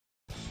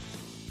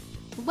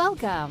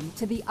Welcome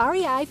to the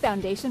REI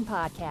Foundation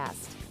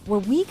Podcast, where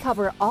we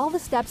cover all the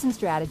steps and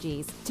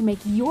strategies to make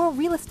your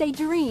real estate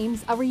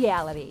dreams a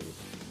reality.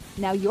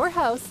 Now your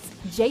hosts,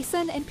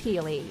 Jason and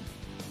Peely.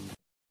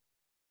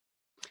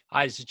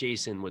 Hi, this is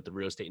Jason with the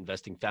Real Estate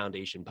Investing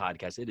Foundation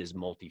Podcast. It is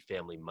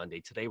Multifamily Monday.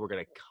 Today, we're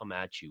going to come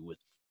at you with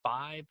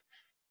 5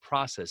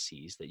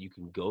 processes that you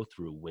can go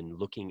through when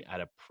looking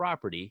at a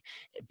property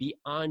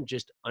beyond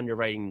just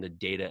underwriting the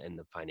data and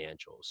the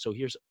financials. So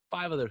here's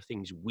 5 other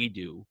things we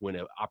do when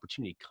an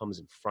opportunity comes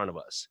in front of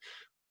us.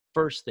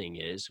 First thing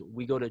is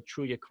we go to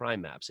Trulia crime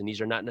maps, and these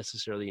are not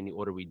necessarily in the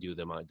order we do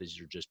them on. These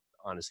are just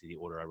honestly the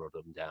order I wrote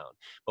them down.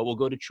 But we'll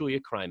go to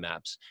Trulia crime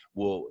maps.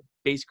 We'll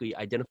basically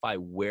identify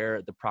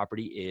where the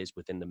property is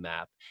within the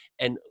map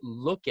and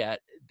look at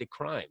the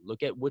crime.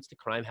 Look at what's the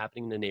crime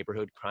happening in the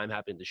neighborhood, crime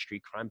happening in the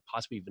street, crime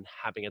possibly even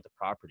happening at the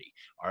property.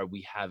 Are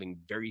we having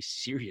very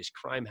serious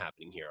crime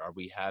happening here? Are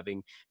we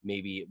having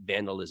maybe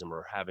vandalism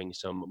or having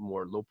some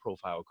more low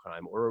profile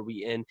crime? Or are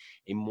we in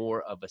a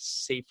more of a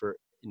safer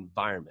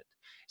environment?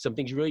 Some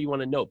things you really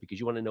want to know, because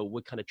you want to know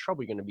what kind of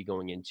trouble you're going to be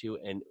going into.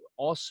 And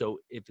also,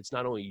 if it's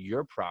not only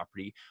your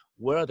property,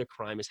 what other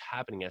crime is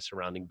happening at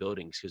surrounding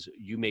buildings? Because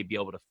you may be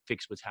able to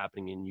fix what's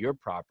happening in your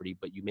property,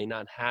 but you may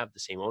not have the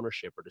same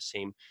ownership or the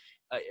same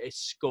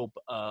scope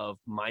of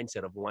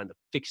mindset of wanting to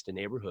fix the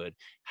neighborhood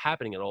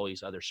happening at all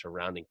these other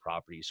surrounding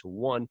properties. So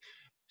one,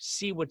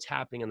 see what's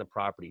happening on the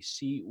property.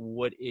 See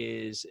what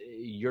is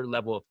your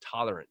level of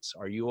tolerance.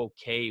 Are you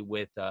okay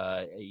with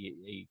a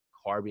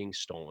car being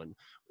stolen,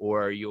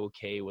 or are you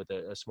okay with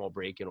a small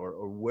break-in,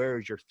 or where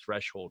is your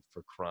threshold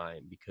for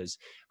crime? Because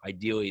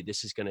ideally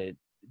this is going to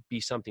be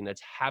something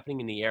that's happening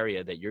in the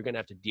area that you're going to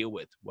have to deal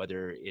with,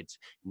 whether it's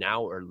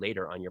now or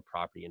later on your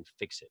property, and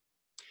fix it.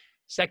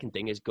 Second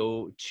thing is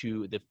go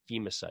to the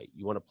FEMA site.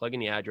 You want to plug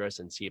in the address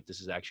and see if this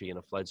is actually in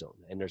a flood zone.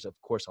 And there's of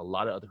course a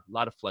lot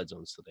of flood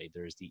zones today.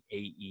 There's the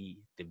AE,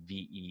 the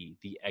VE,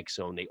 the X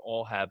zone. They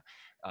all have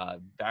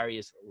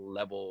various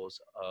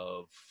levels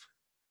of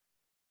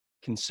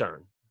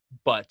concern.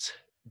 But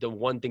the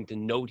one thing to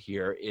note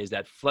here is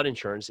that flood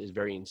insurance is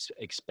very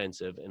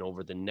expensive, and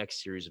over the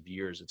next series of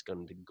years, it's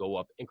going to go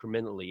up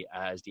incrementally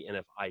as the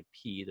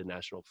NFIP, the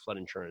National Flood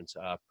Insurance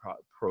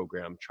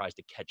Program, tries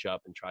to catch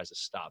up and tries to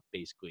stop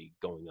basically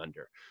going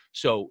under.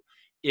 So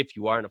if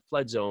you are in a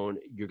flood zone,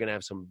 you're going to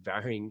have some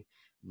varying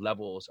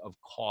levels of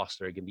costs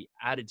that are going to be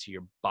added to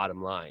your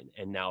bottom line.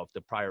 And now if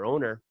the prior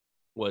owner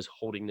was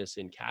holding this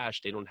in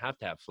cash, they don't have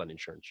to have flood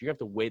insurance. You have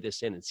to weigh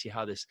this in and see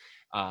how this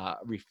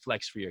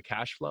reflects for your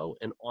cash flow,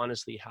 and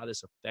honestly how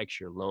this affects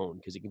your loan,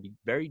 because it can be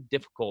very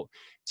difficult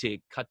to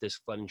cut this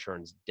flood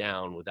insurance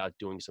down without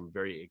doing some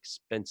very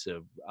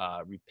expensive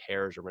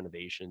repairs or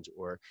renovations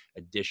or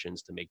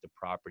additions to make the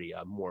property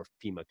more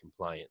FEMA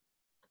compliant.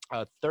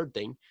 Third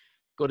thing,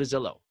 go to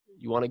Zillow.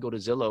 You want to go to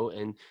Zillow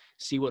and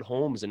see what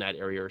homes in that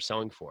area are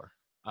selling for.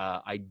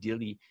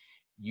 Ideally,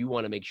 you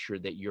want to make sure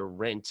that your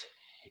rent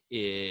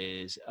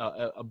is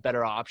a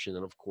better option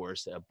than, of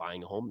course,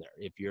 buying a home there.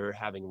 If you're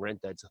having rent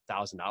that's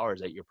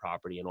 $1,000 at your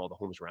property and all the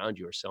homes around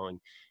you are selling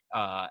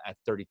at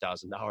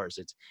 $30,000,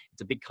 it's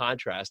a big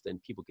contrast,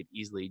 and people could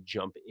easily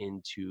jump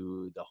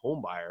into the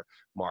home buyer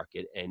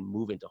market and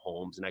move into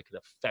homes, and that could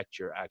affect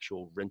your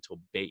actual rental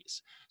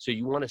base. So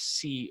you want to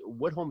see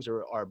what homes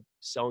are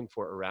selling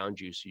for around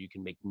you, so you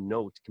can make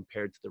note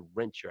compared to the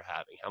rent you're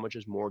having. How much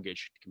is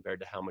mortgage compared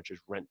to how much is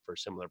rent for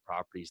similar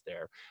properties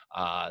there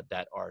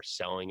that are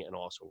selling and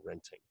also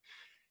renting.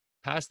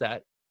 Past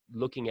that,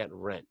 looking at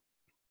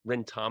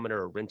rentometer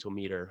or rental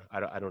meter.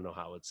 I don't know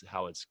how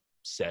it's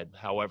said.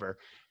 However,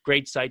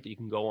 great site that you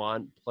can go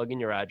on, plug in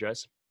your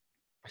address,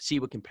 see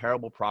what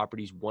comparable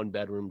properties, 1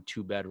 bedroom,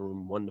 2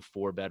 bedroom, 1 to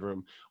 4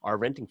 bedroom, are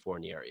renting for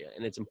in the area.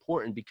 And it's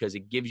important because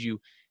it gives you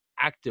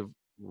active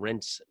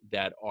rents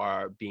that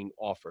are being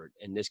offered.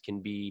 And this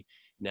can be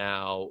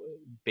now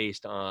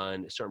based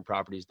on certain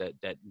properties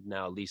that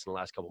now leased in the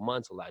last couple of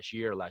months, the last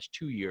year, last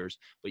 2 years,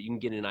 but you can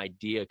get an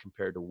idea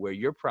compared to where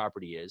your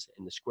property is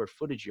and the square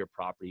footage of your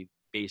property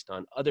based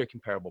on other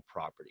comparable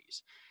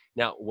properties.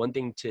 Now, one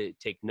thing to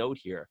take note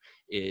here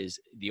is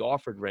the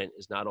offered rent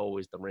is not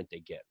always the rent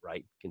they get,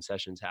 right?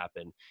 Concessions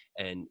happen,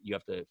 and you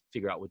have to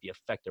figure out what the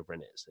effective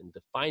rent is. And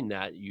to find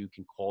that, you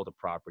can call the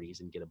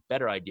properties and get a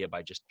better idea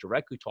by just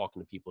directly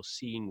talking to people,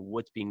 seeing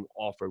what's being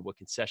offered, what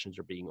concessions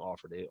are being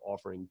offered. Are they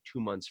offering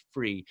 2 months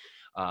free?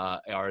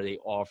 Are they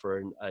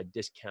offering a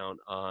discount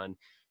on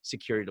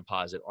security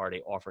deposit? Are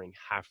they offering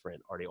half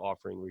rent? Are they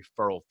offering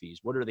referral fees?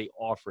 What are they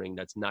offering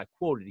that's not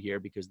quoted here,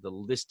 because the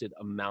listed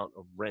amount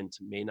of rent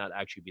may not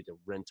actually be the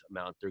rent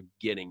amount they're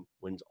getting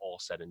when it's all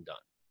said and done,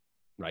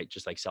 right?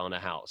 Just like selling a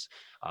house.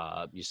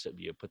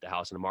 You put the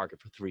house in the market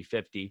for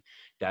 $350,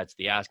 that's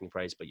the asking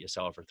price, but you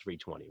sell it for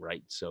 $320,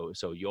 right? So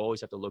you always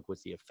have to look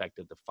what's the effect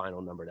of the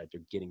final number that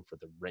they're getting for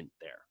the rent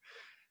there.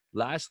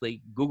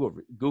 Lastly,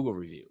 Google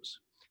reviews.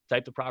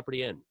 Type the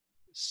property in,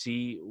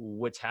 see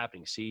what's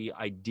happening, see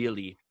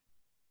ideally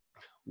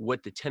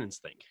what the tenants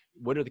think.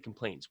 What are the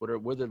complaints? What are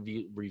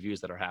the reviews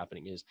that are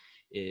happening? Is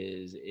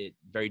it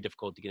very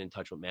difficult to get in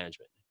touch with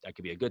management? That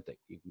could be a good thing.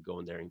 You can go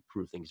in there and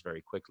improve things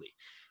very quickly.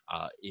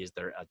 Is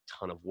there a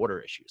ton of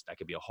water issues? That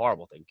could be a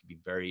horrible thing. It could be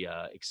very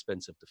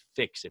expensive to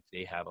fix if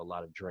they have a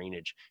lot of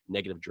drainage,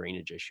 negative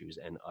drainage issues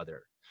and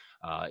other.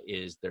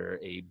 Is there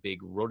a big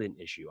rodent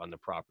issue on the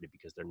property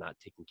because they're not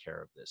taking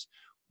care of this?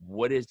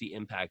 What is the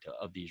impact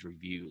of these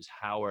reviews?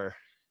 How are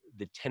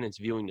the tenants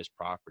viewing this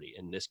property?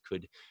 And this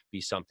could be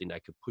something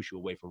that could push you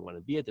away from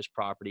wanting to be at this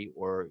property,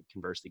 or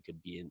conversely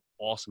could be an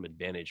awesome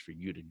advantage for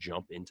you to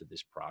jump into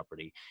this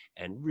property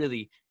and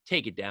really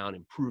take it down,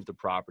 improve the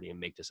property, and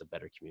make this a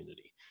better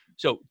community.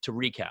 So to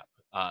recap,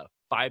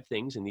 5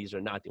 things, and these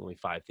are not the only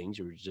 5 things,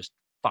 or just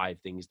 5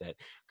 things that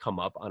come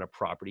up on a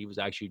property. It was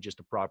actually just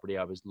a property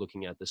I was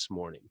looking at this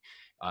morning.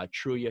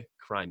 Trulia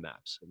crime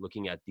maps,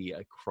 looking at the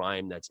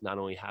crime that's not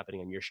only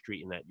happening on your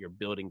street and at your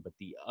building, but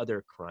the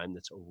other crime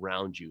that's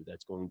around you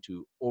that's going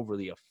to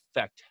overly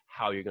affect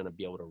how you're going to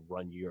be able to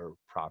run your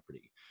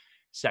property.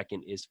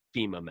 Second is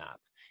FEMA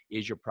map.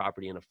 Is your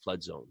property in a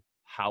flood zone?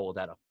 How will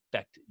that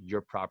affect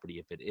your property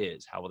if it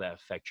is? How will that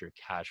affect your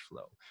cash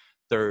flow?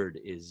 Third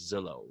is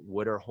Zillow.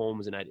 What are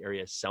homes in that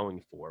area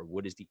selling for?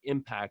 What is the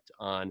impact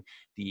on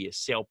the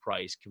sale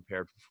price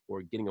compared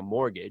for getting a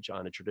mortgage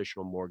on a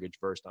traditional mortgage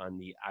versus on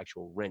the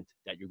actual rent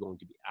that you're going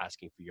to be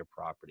asking for your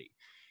property?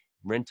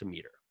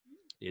 Rent-o-meter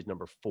is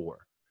number 4.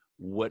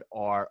 What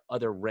are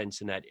other rents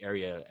in that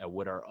area?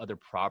 What are other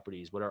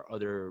properties? What are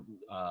other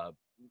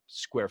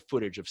square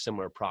footage of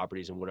similar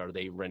properties, and what are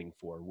they renting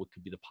for? What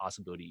could be the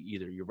possibility,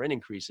 either your rent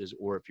increases,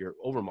 or if you're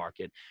over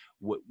market,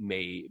 what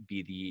may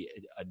be the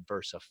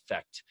adverse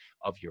effect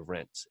of your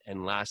rents?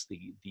 And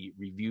lastly, the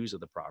reviews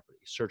of the property,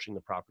 searching the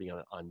property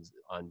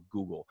on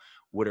Google.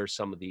 What are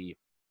some of the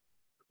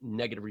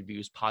negative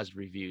reviews, positive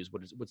reviews?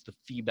 What's the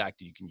feedback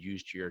that you can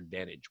use to your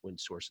advantage when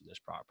sourcing this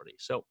property?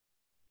 So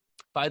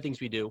 5 things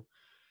we do.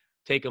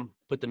 Take them,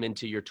 put them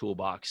into your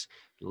toolbox.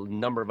 A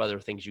number of other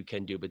things you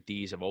can do, but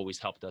these have always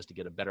helped us to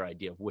get a better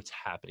idea of what's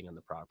happening on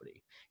the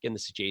property. Again,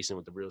 this is Jason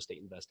with the Real Estate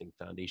Investing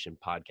Foundation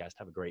podcast.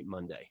 Have a great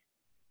Monday.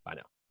 Bye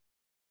now.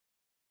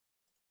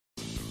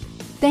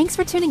 Thanks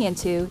for tuning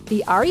into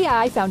the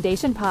REI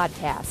Foundation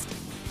podcast.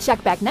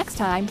 Check back next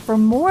time for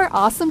more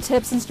awesome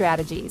tips and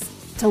strategies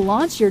to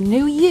launch your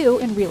new you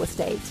in real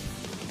estate.